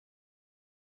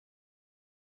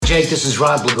Jake. This is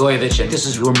Rod Blagojevich, and this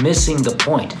is You're Missing the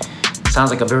Point.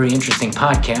 Sounds like a very interesting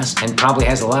podcast and probably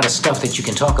has a lot of stuff that you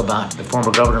can talk about. The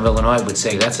former governor of Illinois would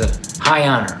say that's a high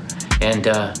honor, and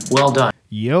well done.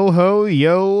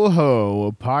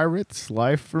 Yo-ho, Pirates,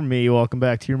 life for me. Welcome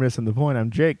back to You're Missing the Point.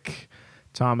 I'm Jake.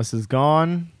 Thomas is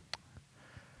gone.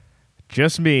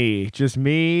 Just me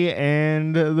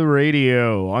and the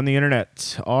radio on the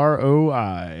internet.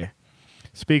 ROI.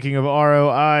 Speaking of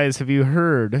ROIs, have you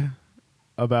heard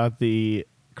about the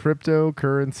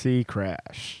cryptocurrency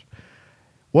crash?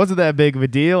 Wasn't that big of a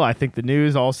deal. I think the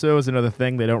news also is another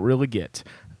thing they don't really get.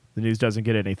 The news doesn't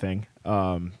get anything.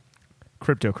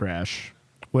 Crypto crash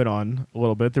went on a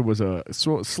little bit. There was a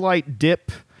slight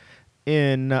dip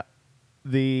in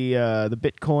the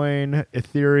Bitcoin,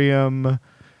 Ethereum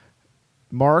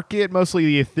market. Mostly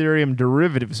the Ethereum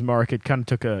derivatives market kind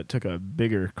of took a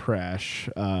bigger crash.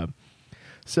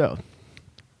 So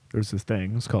there's this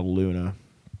thing. It's called Luna.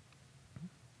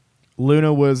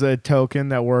 Luna was a token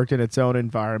that worked in its own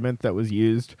environment that was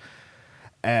used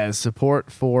as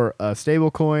support for a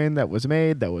stablecoin that was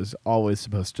made that was always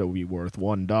supposed to be worth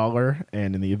 $1.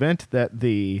 And in the event that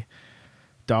the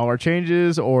dollar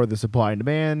changes or the supply and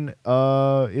demand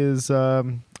is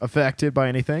affected by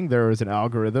anything, there is an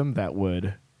algorithm that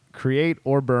would create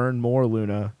or burn more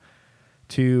Luna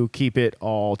to keep it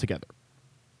all together.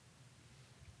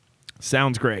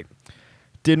 Sounds great.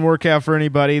 Didn't work out for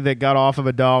anybody that got off of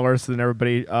 $1, so then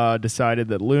everybody decided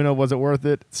that Luna wasn't worth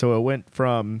it. So it went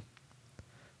from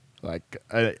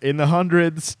in the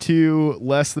hundreds to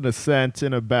less than a cent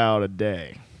in about a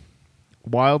day.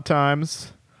 Wild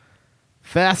times.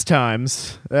 Fast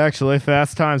times at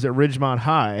Ridgemont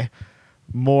High,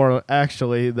 more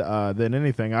actually than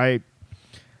anything.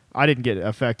 I didn't get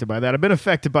affected by that. I've been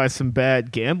affected by some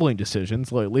bad gambling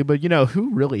decisions lately, but who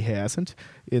really hasn't?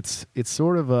 It's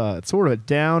sort of a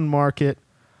down market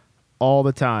all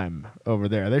the time over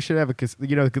there. They should have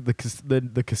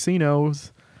the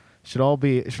casinos should all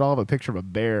have a picture of a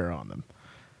bear on them.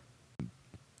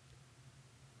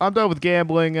 I'm done with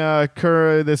gambling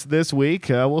this week.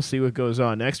 We'll see what goes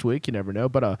on next week. You never know.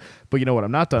 But you know what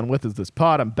I'm not done with is this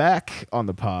pod. I'm back on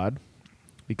the pod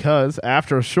because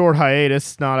after a short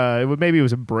hiatus, maybe it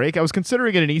was a break. I was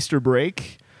considering it an Easter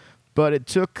break, but it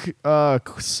took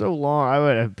so long. I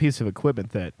had a piece of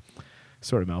equipment that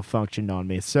sort of malfunctioned on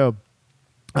me. So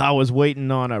I was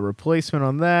waiting on a replacement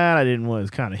on that. I didn't want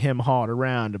to kind of hem-hawed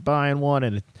around to buying one,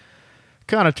 and it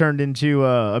kind of turned into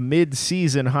a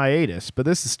mid-season hiatus, but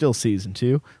this is still season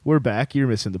 2. We're back. You're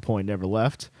Missing the Point, never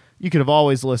left. You could have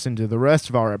always listened to the rest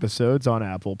of our episodes on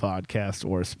Apple Podcasts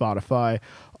or Spotify,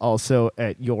 also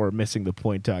at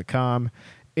yourmissingthepoint.com,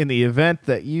 in the event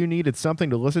that you needed something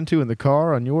to listen to in the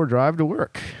car on your drive to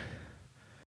work.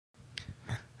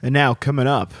 And now, coming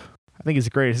up, I think he's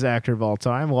the greatest actor of all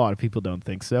time. A lot of people don't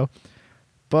think so.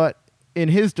 But in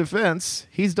his defense,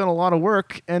 he's done a lot of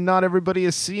work, and not everybody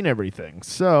has seen everything.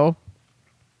 So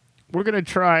we're going to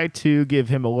try to give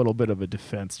him a little bit of a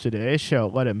defense today.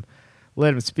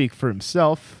 Let him speak for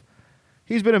himself.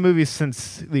 He's been in movies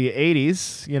since the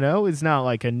 80s. It's not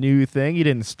like a new thing. He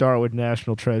didn't start with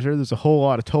National Treasure. There's a whole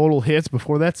lot of total hits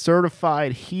before that.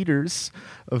 Certified heaters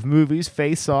of movies.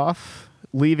 Face Off,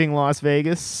 Leaving Las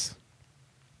Vegas,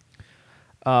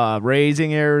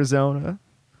 Raising Arizona.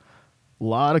 A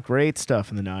lot of great stuff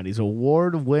in the 90s.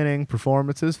 Award-winning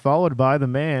performances, followed by the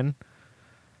man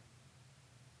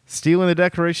stealing the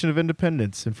Declaration of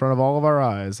Independence in front of all of our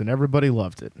eyes, and everybody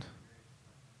loved it.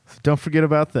 So don't forget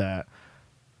about that.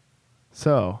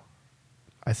 So,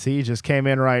 I see you just came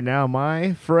in right now.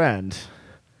 My friend,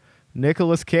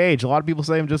 Nicolas Cage. A lot of people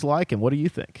say I'm just like him. What do you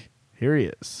think? Here he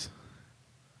is.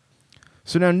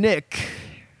 So now Nick,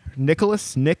 I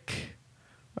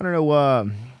don't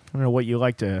know what you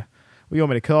like to... What you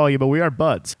want me to call you, but we are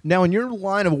buds. Now, in your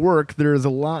line of work, there's a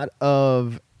lot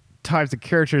of types of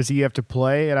characters you have to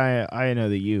play, and I know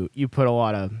that you put a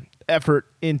lot of effort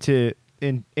into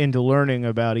learning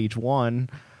about each one.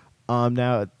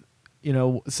 Now,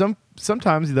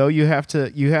 sometimes though you have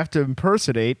to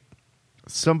impersonate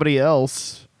somebody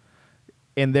else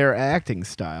in their acting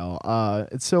style.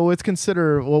 So it's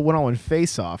considered what went on in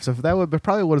Face Off. So that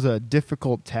probably was a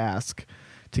difficult task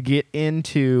to get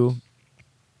into.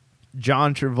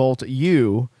 John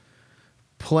Travolta,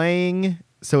 playing.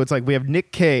 So it's like we have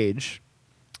Nick Cage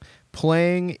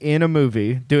playing in a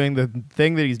movie, doing the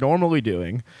thing that he's normally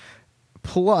doing,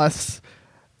 plus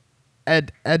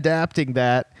adapting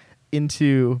that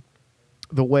into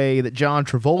the way that John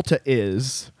Travolta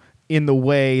is in the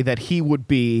way that he would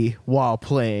be while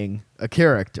playing a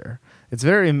character. It's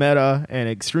very meta and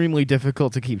extremely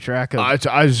difficult to keep track of.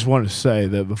 I just want to say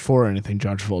that before anything,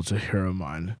 John Travolta's a hero of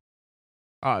mine.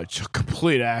 It's a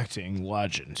complete acting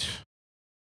legend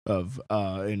of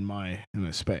in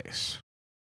the space.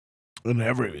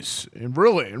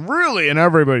 Really in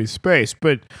everybody's space.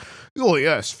 But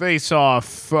yes, Face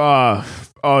Off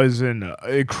is an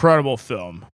incredible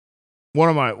film. One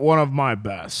of my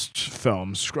best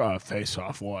films. Face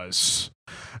Off was,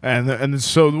 and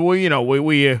so we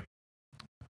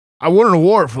I won an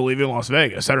award for leaving Las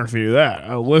Vegas. I don't know if you knew that.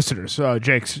 Listeners,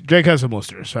 Jake has some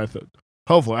listeners. I thought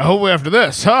hopefully after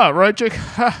this, right, Jake?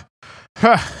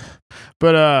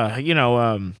 But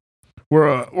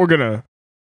we're gonna.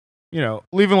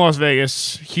 Leaving Las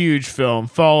Vegas, huge film,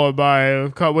 followed by a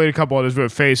couple others,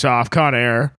 but Face Off, Con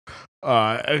Air,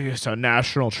 I guess a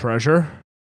national treasure.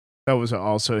 That was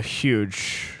also a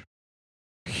huge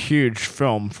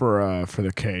film for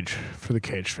the Cage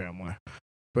family.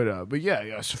 But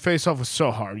yeah. So Face Off was so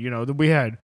hard. We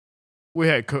had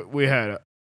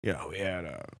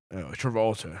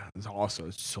Travolta is also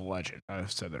a legend. I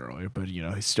said that earlier, but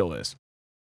he still is.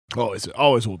 Always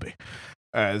will be.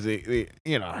 I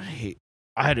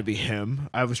had to be him.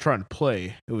 I was trying to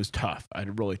play. It was tough. I had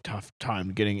a really tough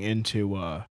time getting into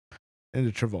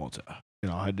Travolta.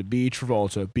 I had to be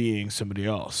Travolta being somebody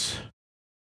else,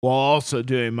 while also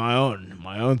doing my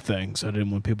own things. I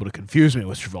didn't want people to confuse me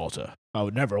with Travolta. I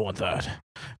would never want that.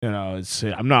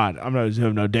 I'm not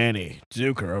no Danny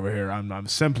Zucker over here. I'm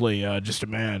simply just a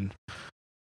man.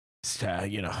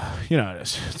 It is.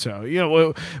 So it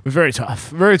was very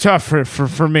tough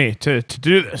for me to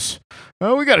do this.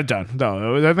 We got it done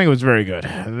though. I think it was very good.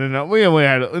 And then and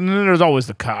then there's always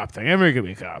the cop thing. Everybody can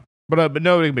be a cop, but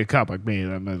nobody can be a cop like me.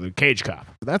 I'm the Cage cop.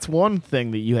 That's one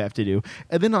thing that you have to do.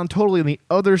 And then on the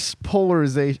other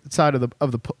polarization side of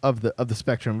the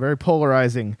spectrum, very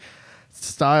polarizing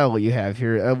style you have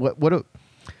here.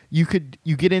 You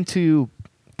get into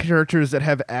characters that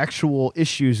have actual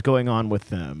issues going on with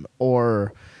them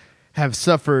or have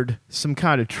suffered some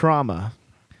kind of trauma,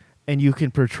 and you can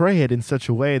portray it in such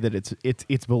a way that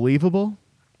it's believable,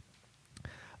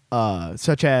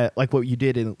 such as like what you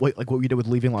did with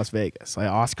Leaving Las Vegas, like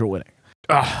Oscar winning.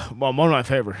 Well, one of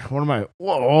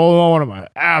my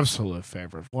absolute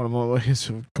favorites, one of his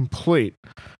complete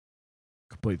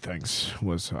things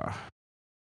was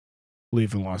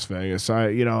Leaving Las Vegas.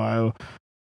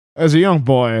 As a young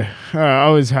boy, I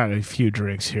always had a few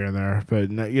drinks here and there,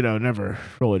 but never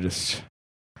really just.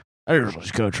 I didn't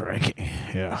just go drinking.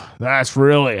 Yeah, that's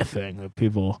really a thing that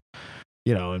people,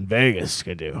 in Vegas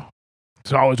can do.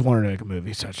 So I always wanted to make a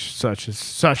movie such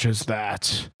as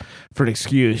that for an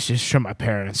excuse, just show my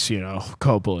parents,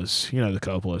 Coppola's, the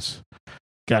Coppola's.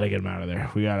 Got to get them out of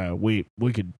there. We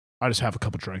could. I just have a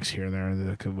couple drinks here and there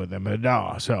with them, but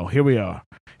no. So here we are,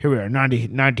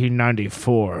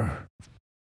 1994.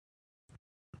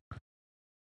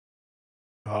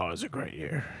 Oh, it was a great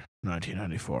year,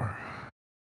 1994.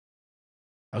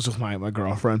 I was with my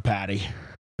girlfriend, Patty.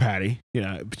 Patty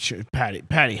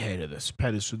hated this.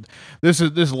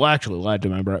 This actually led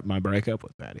to my breakup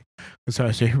with Patty. So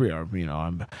here we are.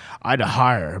 I had to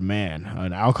hire a man,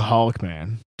 an alcoholic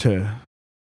man, I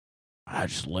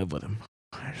just live with him.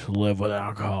 I just live with an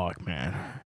alcoholic man.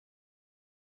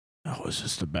 That was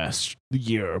just the best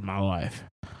year of my life.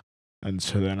 And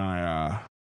so then I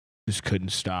just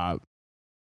couldn't stop.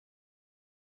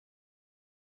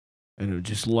 And it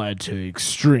just led to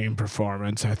extreme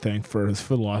performance, I think, for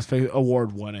the Las Vegas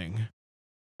award-winning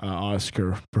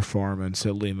Oscar performance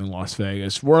at Leaving Las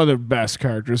Vegas. One of the best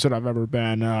characters that I've ever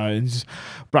been.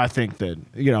 But I think that,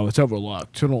 it's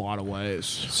overlooked in a lot of ways.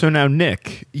 So now,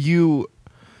 Nick, you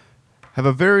have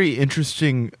a very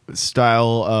interesting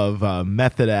style of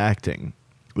method acting.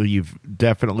 You've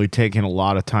definitely taken a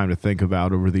lot of time to think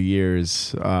about over the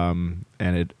years. And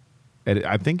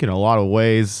I think in a lot of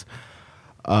ways...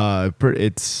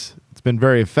 it's been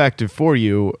very effective for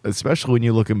you, especially when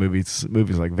you look at movies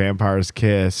like Vampire's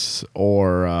Kiss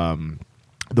or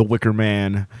The Wicker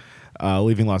Man,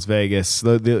 Leaving Las Vegas.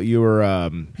 The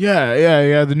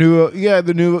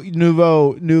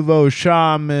nouveau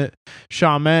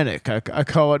shamanic. I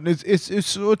call it.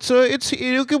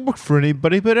 It can work for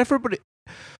anybody, but everybody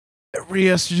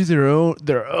has to do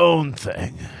their own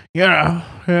thing.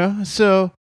 Yeah.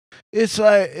 So it's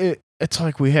like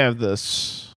we have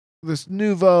this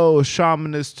nouveau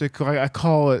shamanistic, I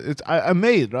call it. I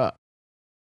made it up.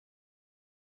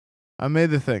 I made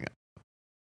the thing up.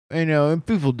 And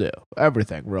people do.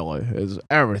 Everything's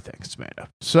made up.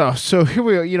 So here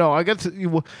we are. I got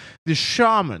the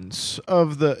shamans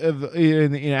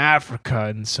in Africa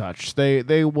and such.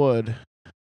 They would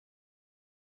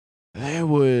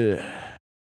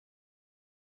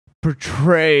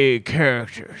portray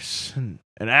characters and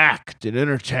act and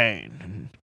entertain.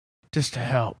 just to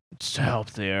help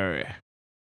the area.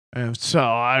 And so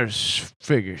I just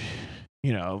figured,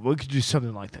 we could do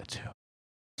something like that too.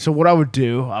 So what I would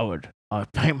do, I would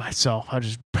paint myself. I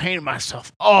just painted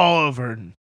myself all over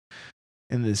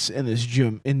in this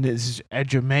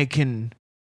Jamaican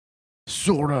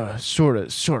sort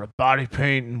of body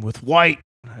painting with white.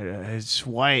 It's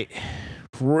white,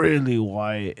 really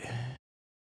white.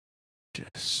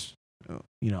 Just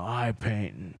eye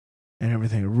painting and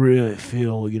everything. Really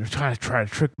feel trying to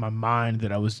trick my mind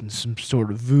that I was in some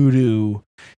sort of voodoo,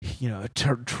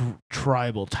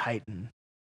 tribal titan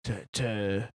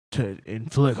to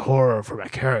inflict horror for my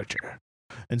character.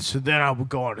 And so then I would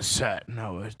go on a set, and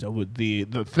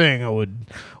the thing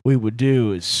we would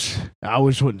do is I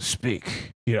always wouldn't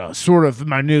speak. Sort of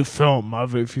my new film.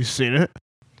 If you've seen it.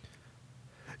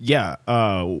 Yeah,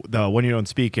 the When You Don't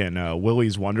Speak in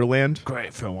Willy's Wonderland.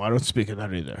 Great film. I don't speak in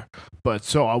that either. But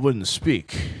so I wouldn't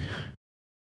speak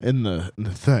in the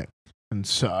thing, and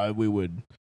so I would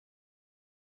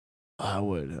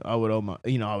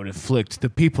inflict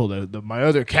the people, my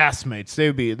other castmates.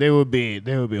 They would be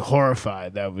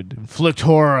horrified. That would inflict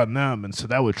horror on them, and so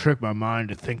that would trick my mind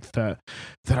to think that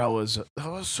I was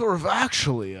sort of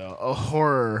actually a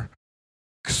horror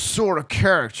sort of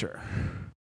character.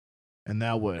 And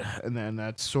then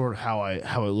that's sort of how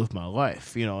I live my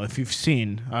life. If you've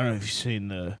seen, I don't know if you've seen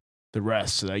the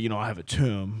rest of that. I have a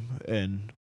tomb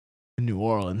in New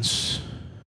Orleans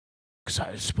because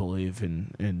I just believe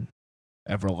in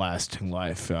everlasting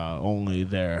life only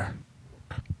there.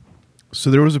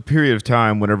 So there was a period of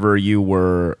time whenever you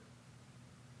were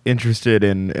interested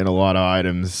in a lot of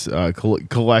items.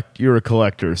 You're a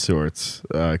collector of sorts,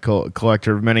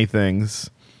 collector of many things.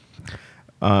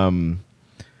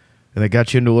 And they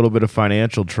got you into a little bit of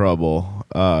financial trouble.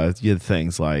 You had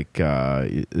things like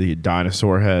the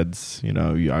dinosaur heads. I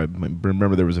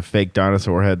remember there was a fake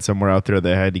dinosaur head somewhere out there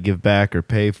they had to give back or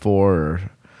pay for or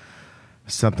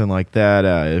something like that.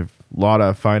 A lot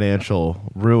of financial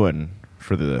ruin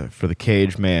for the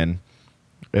Cage Man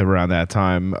around that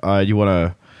time. What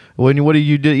did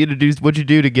you do? What'd you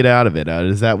do to get out of it?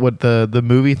 Is that what the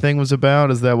movie thing was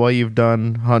about? Is that why you've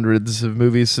done hundreds of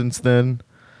movies since then?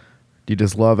 Do you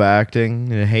just love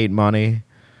acting and hate money?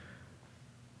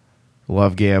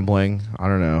 Love gambling? I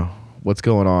don't know. What's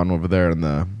going on over there in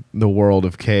the world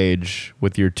of Cage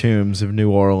with your tombs of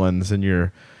New Orleans and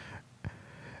your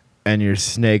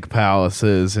snake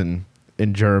palaces in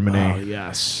Germany? Oh,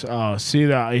 yes. See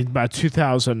that about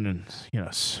 2000 and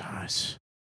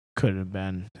could have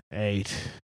been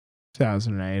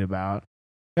 2008 about.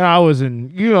 I was in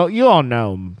you all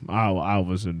know I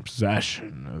was in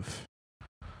possession of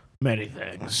many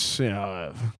things,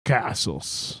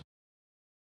 castles,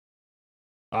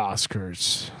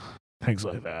 Oscars, things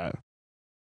like that.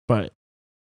 But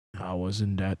I was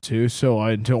in debt too, so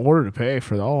in order to pay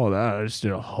for all of that, I just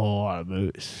did a whole lot of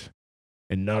movies,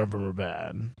 and none of them are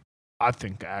bad. I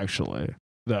think actually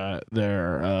that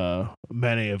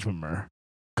many of them are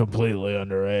completely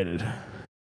underrated,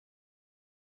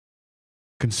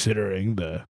 considering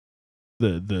the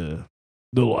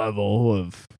level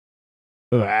of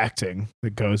acting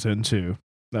that goes into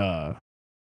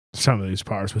some of these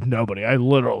parts with nobody. I'm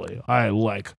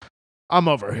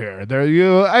over here.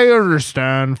 I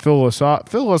understand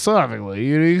philosophically.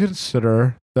 You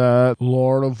consider that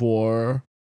Lord of War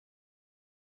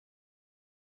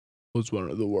was one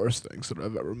of the worst things that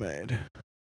I've ever made.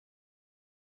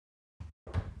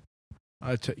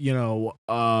 And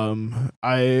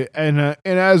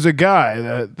as a guy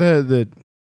that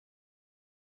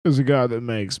is a guy that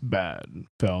makes bad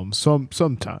films.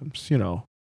 Sometimes,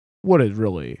 what it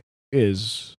really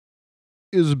is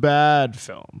a bad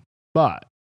film. But,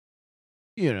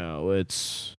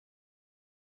 that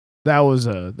was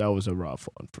a rough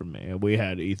one for me. We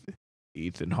had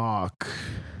Ethan Hawke.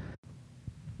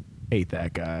 Hate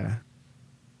that guy.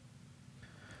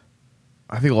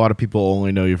 I think a lot of people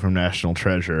only know you from National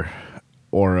Treasure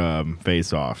or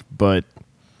Face Off, but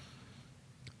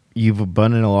you've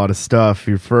done in a lot of stuff.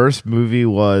 Your first movie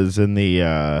was in the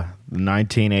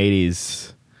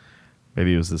 1980s.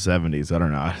 Maybe it was the 70s. I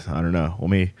don't know. Let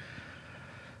me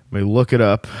look it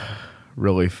up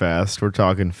really fast. We're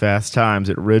talking Fast Times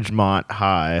at Ridgemont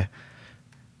High.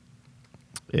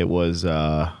 It was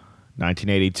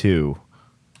 1982.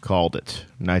 Called it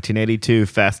 1982.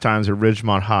 Fast Times at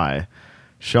Ridgemont High.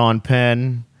 Sean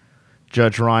Penn,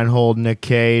 Judge Reinhold, Nick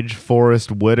Cage,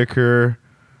 Forrest Whitaker,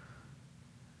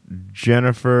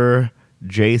 Jennifer,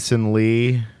 Jason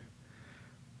Lee.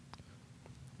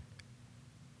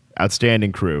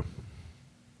 Outstanding crew.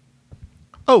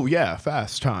 Oh yeah,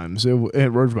 Fast Times at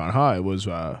Ridgemont High was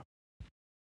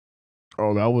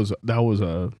Oh, that was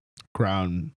a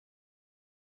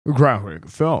groundbreaking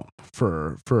film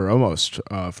for almost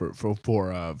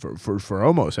for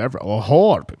almost a whole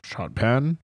lot of people. Sean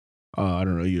Penn, I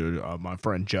don't know you, my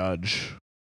friend Judge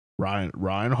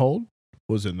Reinhold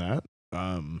was in that.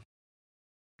 And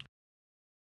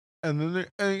then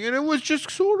and it was just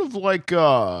sort of like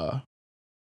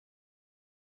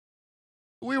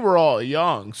we were all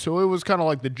young, so it was kind of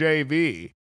like the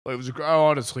JV. It was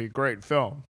honestly a great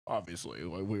film. Obviously,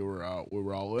 like we were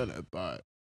all in it, but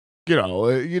you know,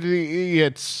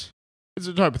 it's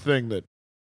the type of thing that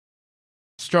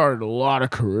started a lot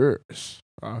of careers,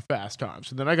 Fast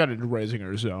Times, and then I got into Raising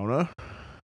Arizona.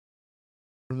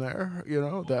 From there, you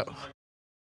know that.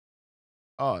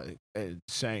 Oh,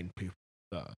 insane people,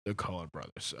 the Coen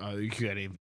brothers. You can't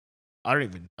even. I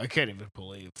can't even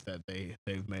believe that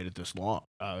they've made it this long.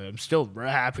 I'm still very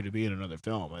happy to be in another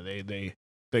film, and they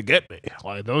get me.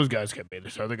 Like those guys get me.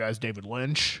 This other guy's David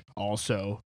Lynch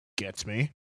also gets me,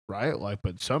 right? Like,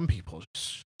 but some people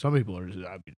are,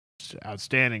 I mean,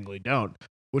 outstandingly don't,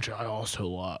 which I also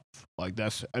love. Like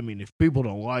that's, I mean, if people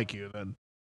don't like you, then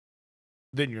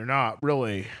you're not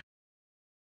really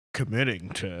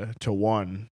committing to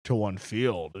one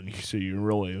field, and so you're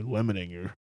really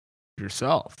limiting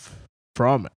yourself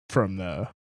from the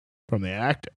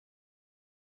acting.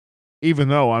 Even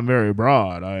though I'm very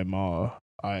broad, I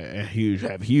have huge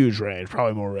range,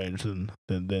 probably more range than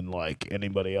like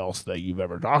anybody else that you've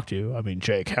ever talked to. I mean,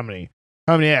 Jake, how many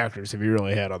actors have you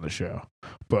really had on the show?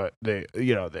 But but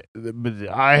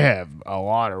I have a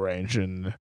lot of range,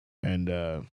 and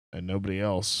nobody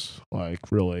else like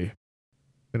really.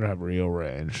 They don't have real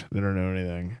range. They don't know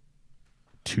anything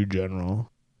too general.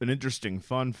 An interesting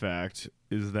fun fact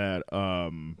is that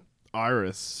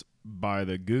Iris by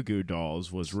the Goo Goo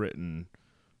Dolls was written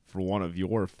for one of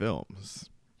your films.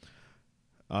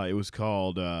 It was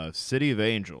called City of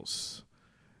Angels.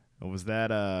 Was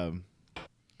that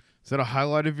is that a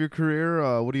highlight of your career?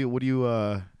 How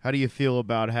do you feel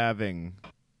about having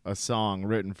a song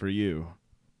written for you?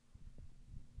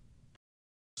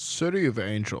 City of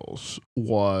Angels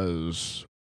was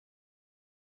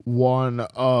one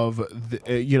of the,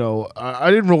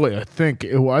 I didn't really think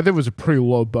I think it was a pretty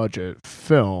low budget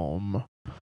film,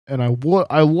 and I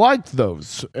liked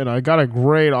those, and I got a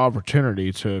great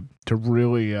opportunity to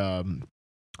really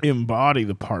embody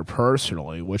the part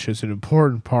personally, which is an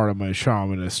important part of my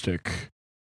shamanistic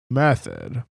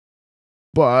method.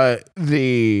 But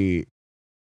the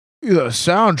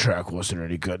soundtrack wasn't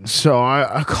any good, so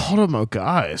I called them up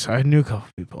guys. I knew a couple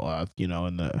people out,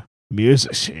 in the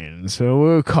music scene,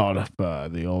 so we called up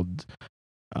the old.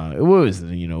 It was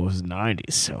it was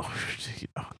 '90s, so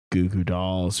Goo Goo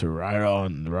Dolls are right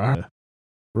on right at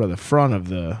the front of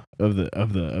the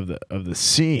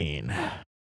scene.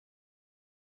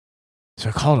 So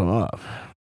I called them up.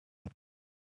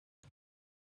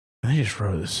 And they just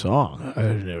wrote this song. I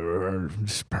had never heard.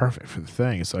 Just perfect for the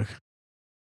thing. It's like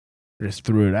I just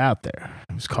threw it out there.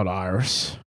 It was called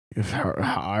Iris.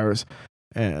 Iris.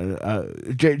 And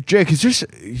Jake, is there?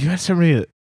 You had somebody that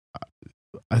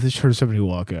I just heard somebody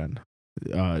walk in.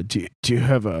 Do you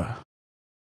have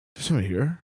somebody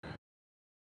here?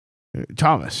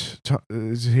 Thomas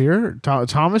is here.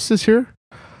 Thomas is here.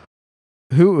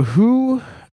 Who?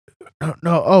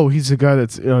 No. Oh, he's the guy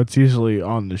that's it's usually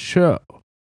on the show.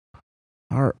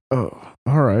 All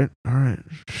right.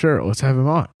 Sure, let's have him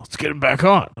on. Let's get him back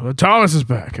on. Thomas is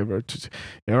back. All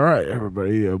right,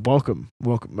 everybody. Welcome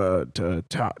to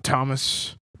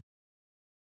Thomas.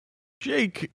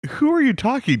 Jake, who are you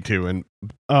talking to? And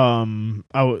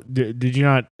did you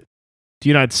not? Do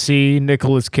you not see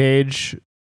Nicolas Cage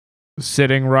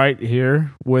sitting right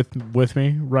here with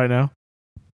me right now?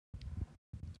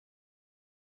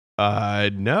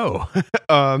 No.